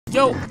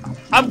Yo,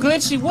 I'm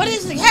glitchy. What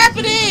is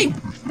happening?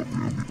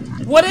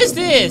 What is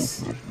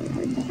this?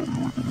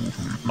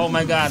 Oh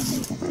my god.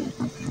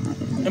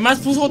 Am I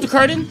supposed to hold the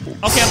curtain?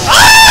 Okay.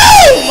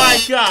 Oh my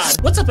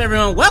god. What's up,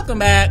 everyone? Welcome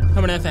back.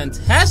 Having a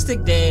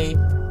fantastic day.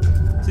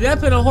 Today I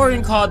played a horror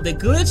game called The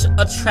Glitch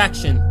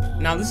Attraction.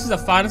 Now this is a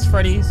Five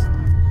Freddy's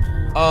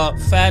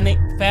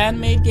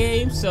fan-made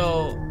game,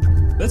 so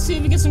let's see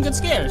if we get some good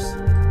scares.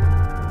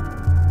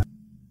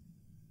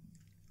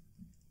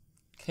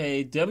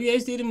 Okay,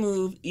 WASD to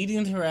move, E to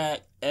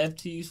interact, F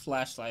to use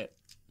flashlight.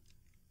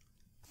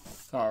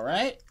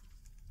 Alright.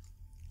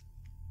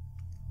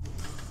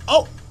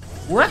 Oh,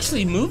 we're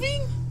actually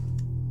moving?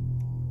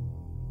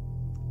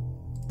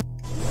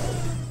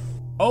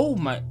 Oh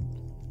my.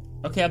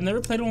 Okay, I've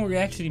never played one where we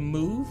actually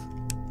move.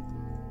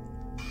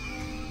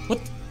 What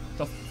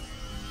the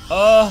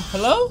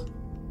hello?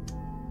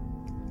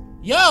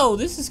 Yo,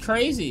 this is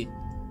crazy.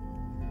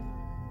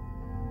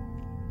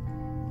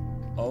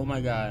 Oh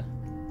my god.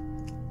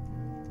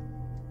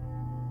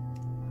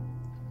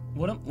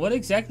 What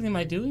exactly am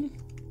I doing?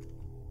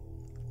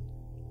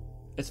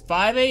 It's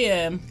 5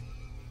 a.m.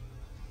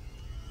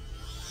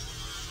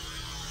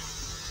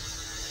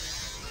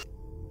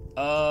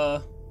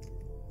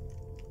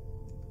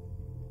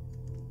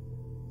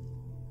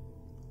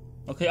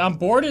 Okay, I'm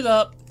boarded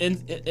up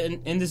in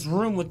this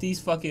room with these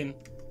fucking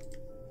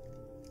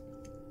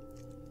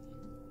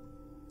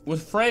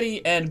with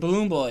Freddy and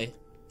Balloon Boy.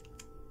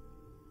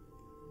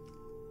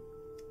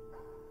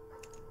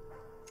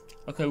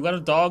 Okay, we got a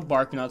dog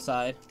barking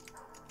outside.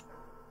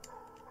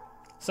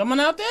 Someone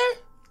out there?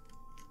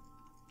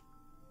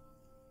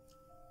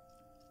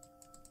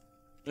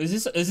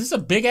 Is this a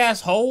big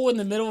ass hole in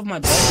the middle of my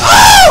bed?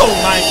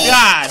 Oh my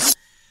god!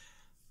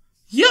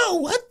 Yo,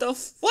 what the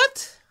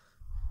what?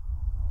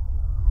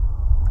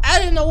 I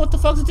didn't know what the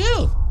fuck to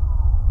do.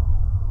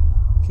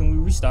 Can we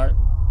restart?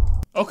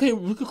 Okay,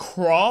 we could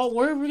crawl.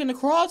 Where are we gonna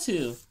crawl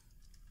to?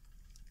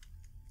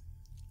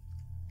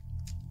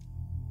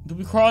 Do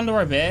we crawl under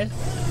our bed?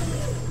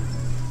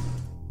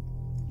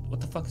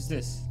 What the fuck is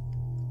this?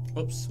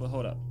 Oops, well,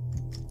 hold up.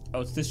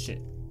 Oh, it's this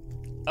shit.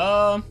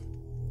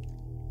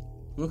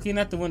 Looking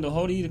at the window,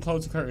 hold E to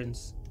close the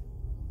curtains.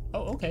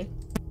 Oh, okay.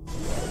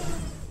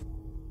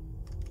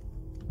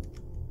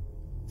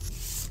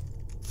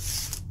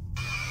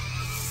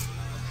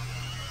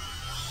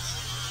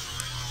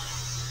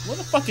 What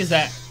the fuck is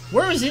that?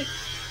 Where is it?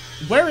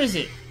 Where is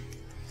it?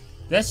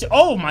 That shit.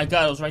 Oh my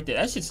god, it was right there.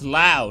 That shit's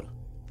loud.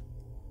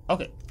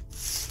 Okay.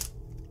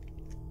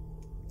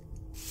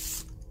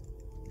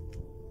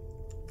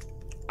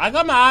 I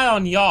got my eye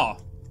on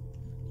y'all.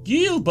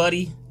 You,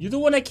 buddy. You're the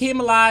one that came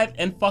alive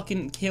and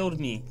fucking killed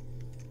me.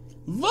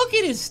 Look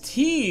at his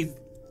teeth.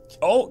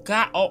 Oh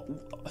god. Oh.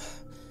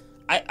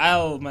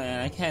 Oh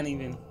man, I can't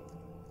even.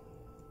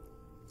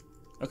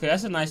 Okay,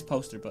 that's a nice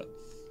poster, but.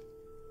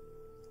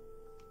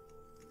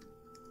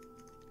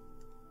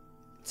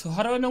 So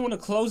how do I know when to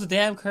close the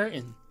damn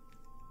curtain?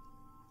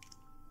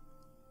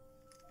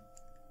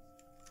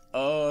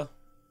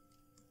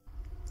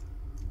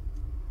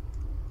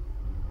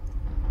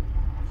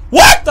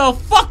 What the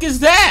fuck is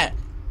that?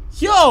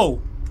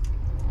 Yo!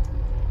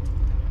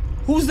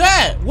 Who's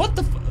that? What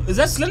the is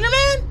that Slender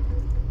Man?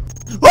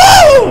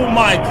 Oh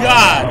my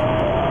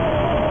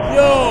god!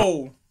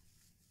 Yo!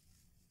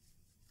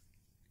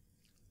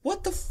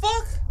 What the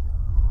fuck?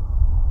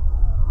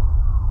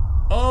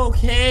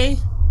 Okay.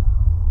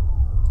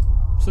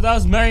 So that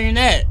was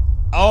Marionette.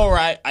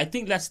 Alright, I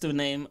think that's the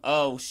name.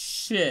 Oh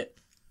shit.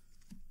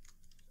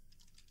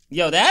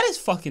 Yo, that is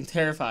fucking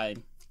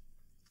terrifying.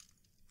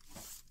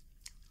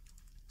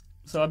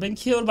 So I've been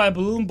killed by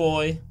Balloon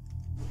Boy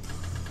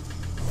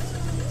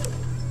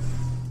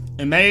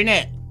and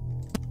Marionette.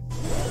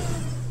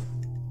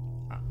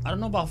 I don't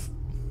know about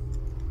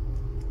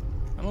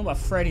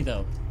Freddy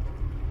though.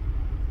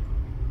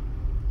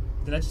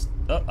 Did I just?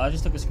 Oh, I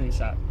just took a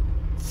screenshot.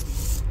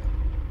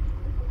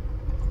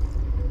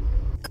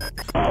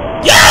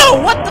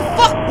 Yo, what the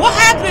fuck? What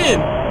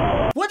happened?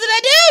 What did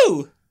I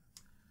do?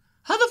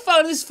 How the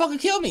fuck did this fucker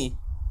kill me?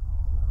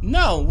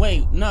 No,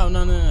 wait,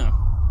 no.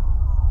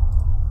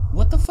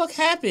 What the fuck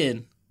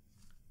happened?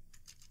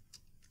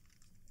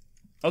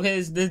 Okay,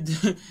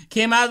 this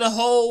came out of the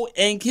hole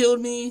and killed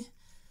me?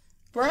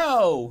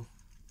 Bro,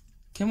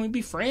 can we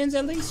be friends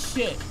at least?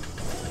 Shit.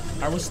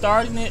 Are we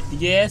starting it?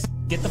 Yes.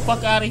 Get the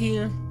fuck out of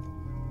here.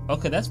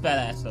 Okay, that's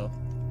badass though.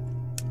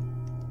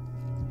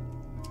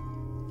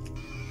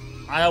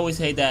 I always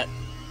hate that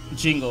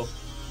jingle.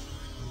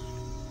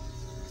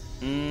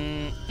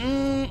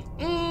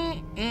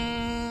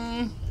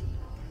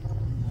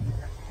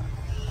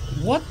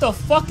 What the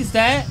fuck is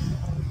that?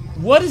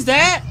 What is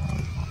that?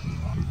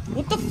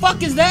 What the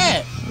fuck is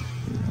that?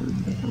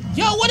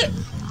 Yo, what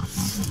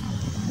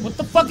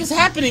the fuck is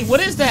happening?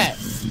 What is that?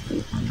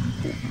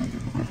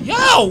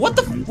 Yo, what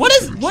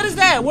is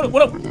that? What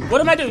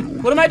am I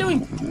doing? What am I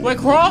doing? Do I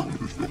crawl?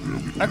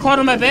 I crawled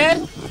on my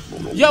bed?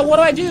 Yo, what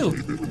do I do?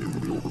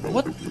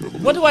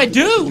 What do I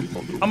do?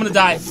 I'm gonna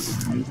die.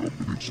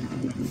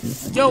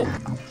 Yo,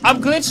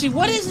 I'm glitchy.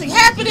 What is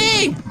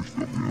happening?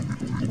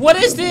 What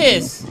is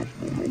this?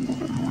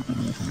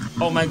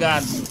 Oh my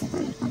god.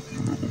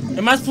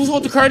 Am I supposed to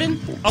hold the curtain?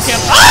 Okay.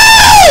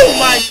 Oh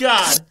my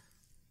god.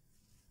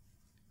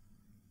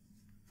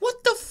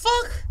 What the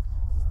fuck?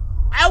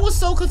 I was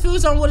so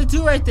confused on what to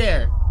do right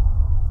there.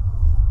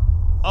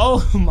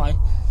 Oh my.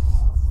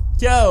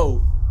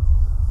 Yo.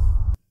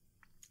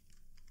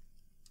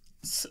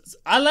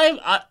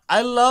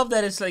 I love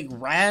that it's like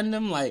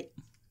random. Like,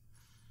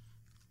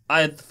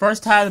 the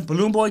first time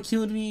Balloon Boy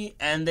killed me,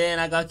 and then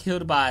I got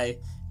killed by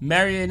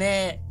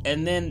Marionette,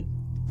 and then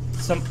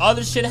some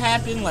other shit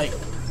happened. Like,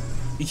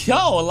 yo,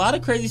 a lot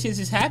of crazy shit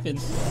just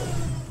happens,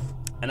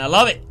 and I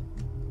love it.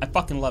 I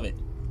fucking love it.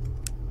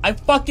 I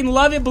fucking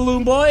love it,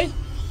 Balloon Boy.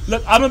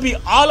 Look, I'm gonna be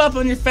all up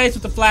on your face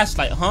with the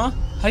flashlight, huh?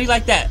 How you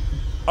like that?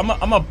 I'm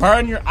gonna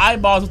burn your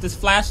eyeballs with this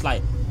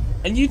flashlight.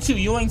 And you too,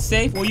 you ain't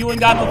safe. Well, you ain't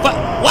got no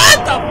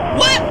what the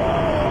what?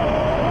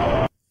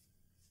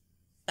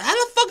 How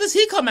the fuck does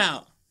he come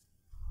out?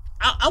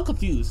 I'm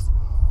confused.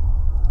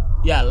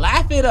 Yeah,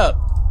 laugh it up.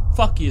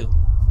 Fuck you.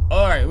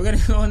 Alright, we're gonna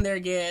go in there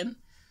again.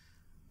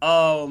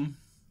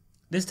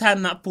 This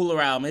time not fool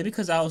around. Maybe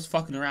because I was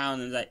fucking around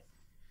and like,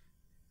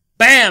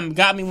 BAM!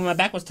 Got me when my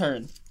back was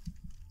turned.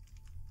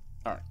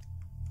 Alright.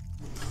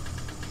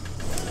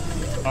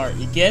 Alright,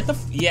 you get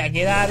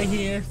out of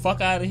here.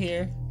 Fuck out of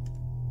here.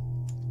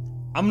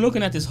 I'm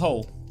looking at this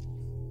hole.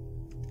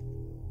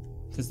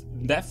 Cause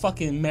that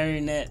fucking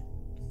Marionette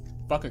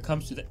fucker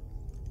comes to the...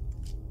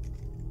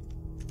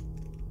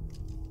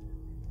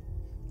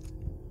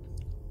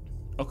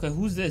 Okay,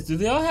 who's this? Do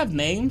they all have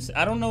names?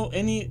 I don't know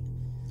any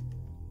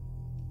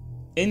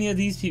of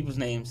these people's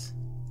names.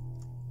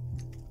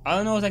 I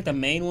don't know, it's like the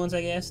main ones,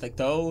 I guess. Like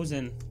those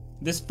and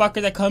this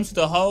fucker that comes to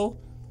the hole.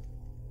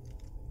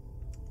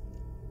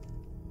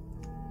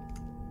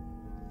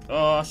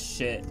 Oh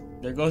shit.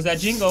 There goes that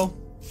jingle.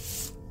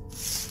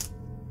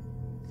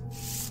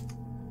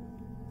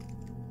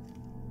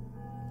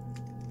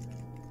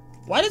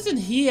 Why doesn't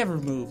he ever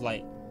move?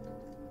 Like,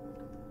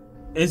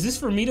 is this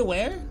for me to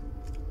wear?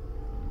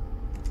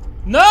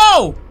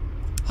 No!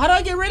 How do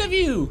I get rid of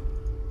you?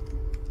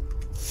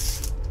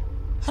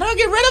 How do I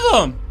get rid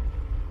of him?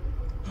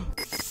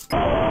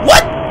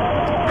 What?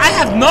 I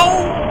have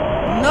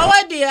no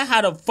idea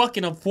how to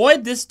fucking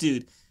avoid this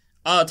dude.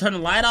 Turn the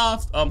light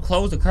off,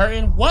 close the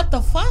curtain. What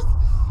the fuck?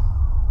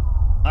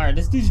 Alright,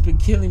 this dude's been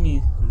killing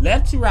me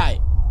left to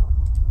right.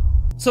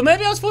 So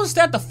maybe I was supposed to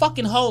stare at the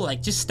fucking hole,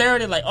 like just stare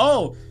at it like,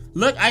 oh,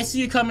 look, I see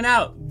you coming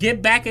out.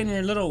 Get back in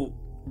your little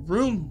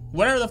room,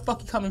 whatever the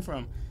fuck you're coming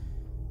from.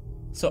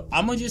 So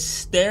I'm gonna just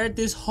stare at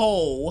this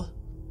hole,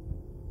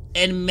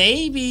 and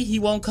maybe he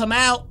won't come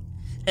out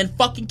and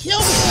fucking kill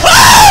me.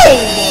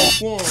 Oh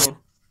my god!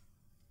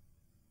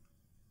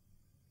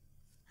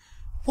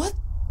 What?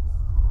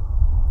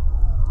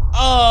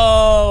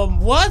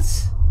 What?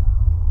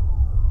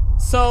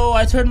 So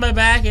I turned my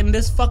back and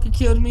this fucking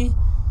killed me.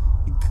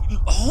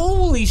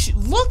 Holy shit!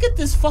 Look at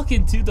this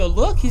fucking dude though.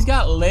 Look, he's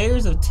got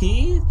layers of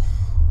teeth.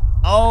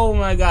 Oh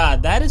my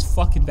god, that is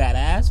fucking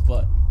badass,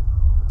 but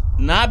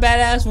not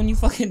badass when you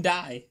fucking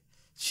die.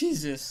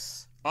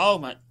 Jesus. Oh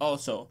my. Oh,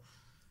 so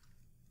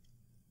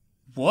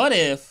what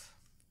if?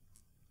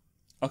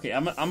 Okay,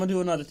 I'm gonna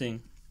do another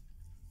thing.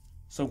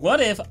 So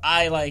what if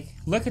I like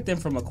look at them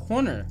from a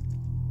corner?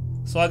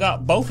 So I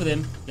got both of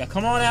them. Yeah,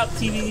 come on out,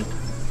 TV.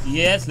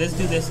 Yes, let's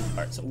do this. All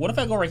right. So what if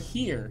I go right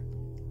here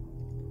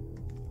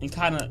and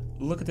kind of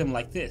look at them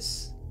like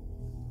this?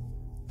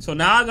 So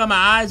now I got my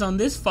eyes on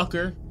this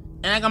fucker,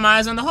 and I got my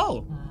eyes on the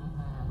hole.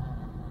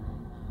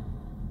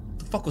 What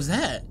the fuck was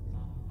that?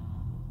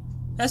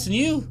 That's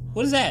new.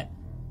 What is that?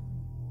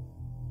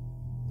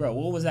 Bro,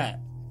 what was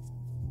that?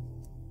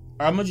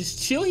 Or I'm gonna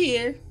just chill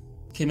here.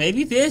 Okay,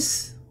 maybe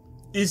this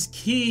is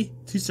key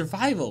to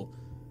survival.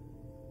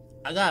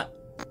 I got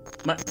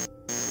my...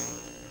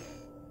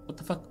 What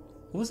the fuck?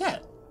 What was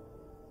that?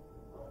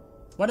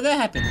 Why did that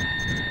happen?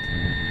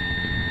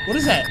 What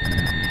is that?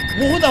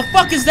 Who the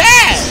fuck is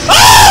that?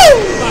 Oh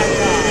my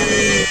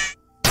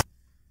god!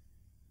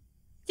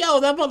 Yo,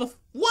 that mother...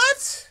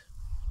 What?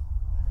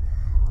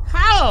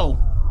 How?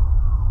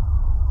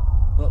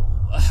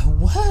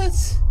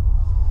 What?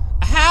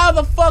 How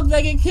the fuck did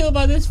I get killed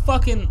by this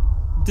fucking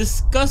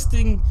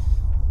disgusting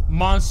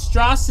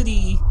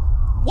monstrosity?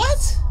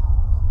 What?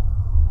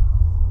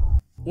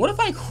 What if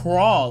I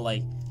crawl?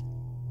 Like,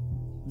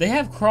 they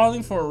have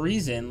crawling for a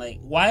reason. Like,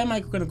 why am I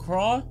gonna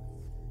crawl?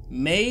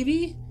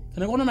 Maybe?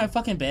 Can I go under my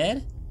fucking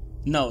bed?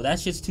 No, that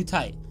shit's too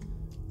tight.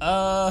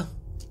 So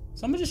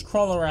I'm gonna just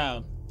crawl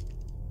around.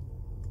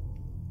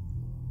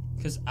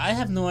 Because I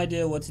have no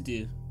idea what to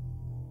do.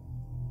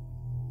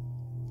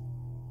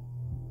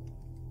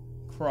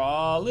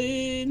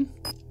 Crawling.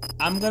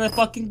 I'm gonna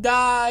fucking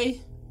die.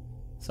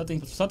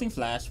 Something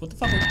flashed. What the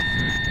fuck?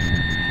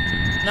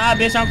 Nah,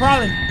 bitch, I'm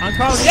crawling. I'm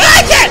crawling. Yeah,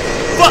 I can't!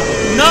 Fuck!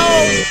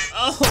 No!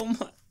 Oh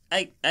my.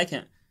 I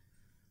can't.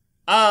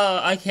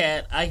 I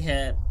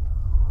can't.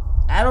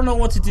 I don't know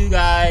what to do,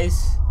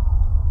 guys.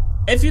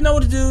 If you know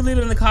what to do, leave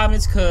it in the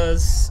comments,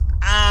 cause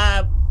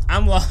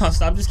I'm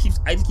lost. I just keep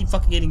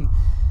fucking getting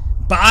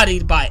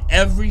bodied by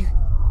every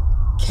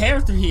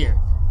character here.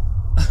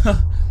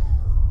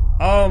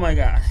 Oh my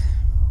god.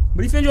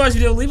 But if you enjoyed this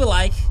video, leave a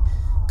like.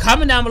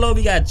 Comment down below if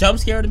you got jump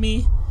scared of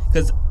me.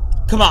 Because,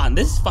 come on,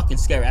 this is fucking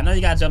scary. I know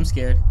you got jump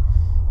scared.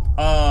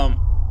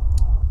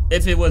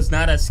 If it was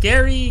not as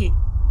scary,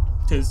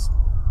 because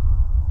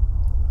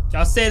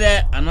y'all say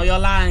that, I know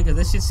y'all lying because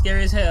this shit's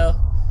scary as hell.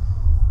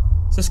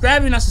 Subscribe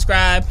if you're not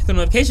subscribed. Hit the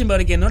notification bell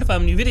to get notified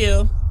of a new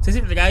video. So see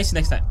you guys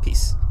next time.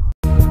 Peace.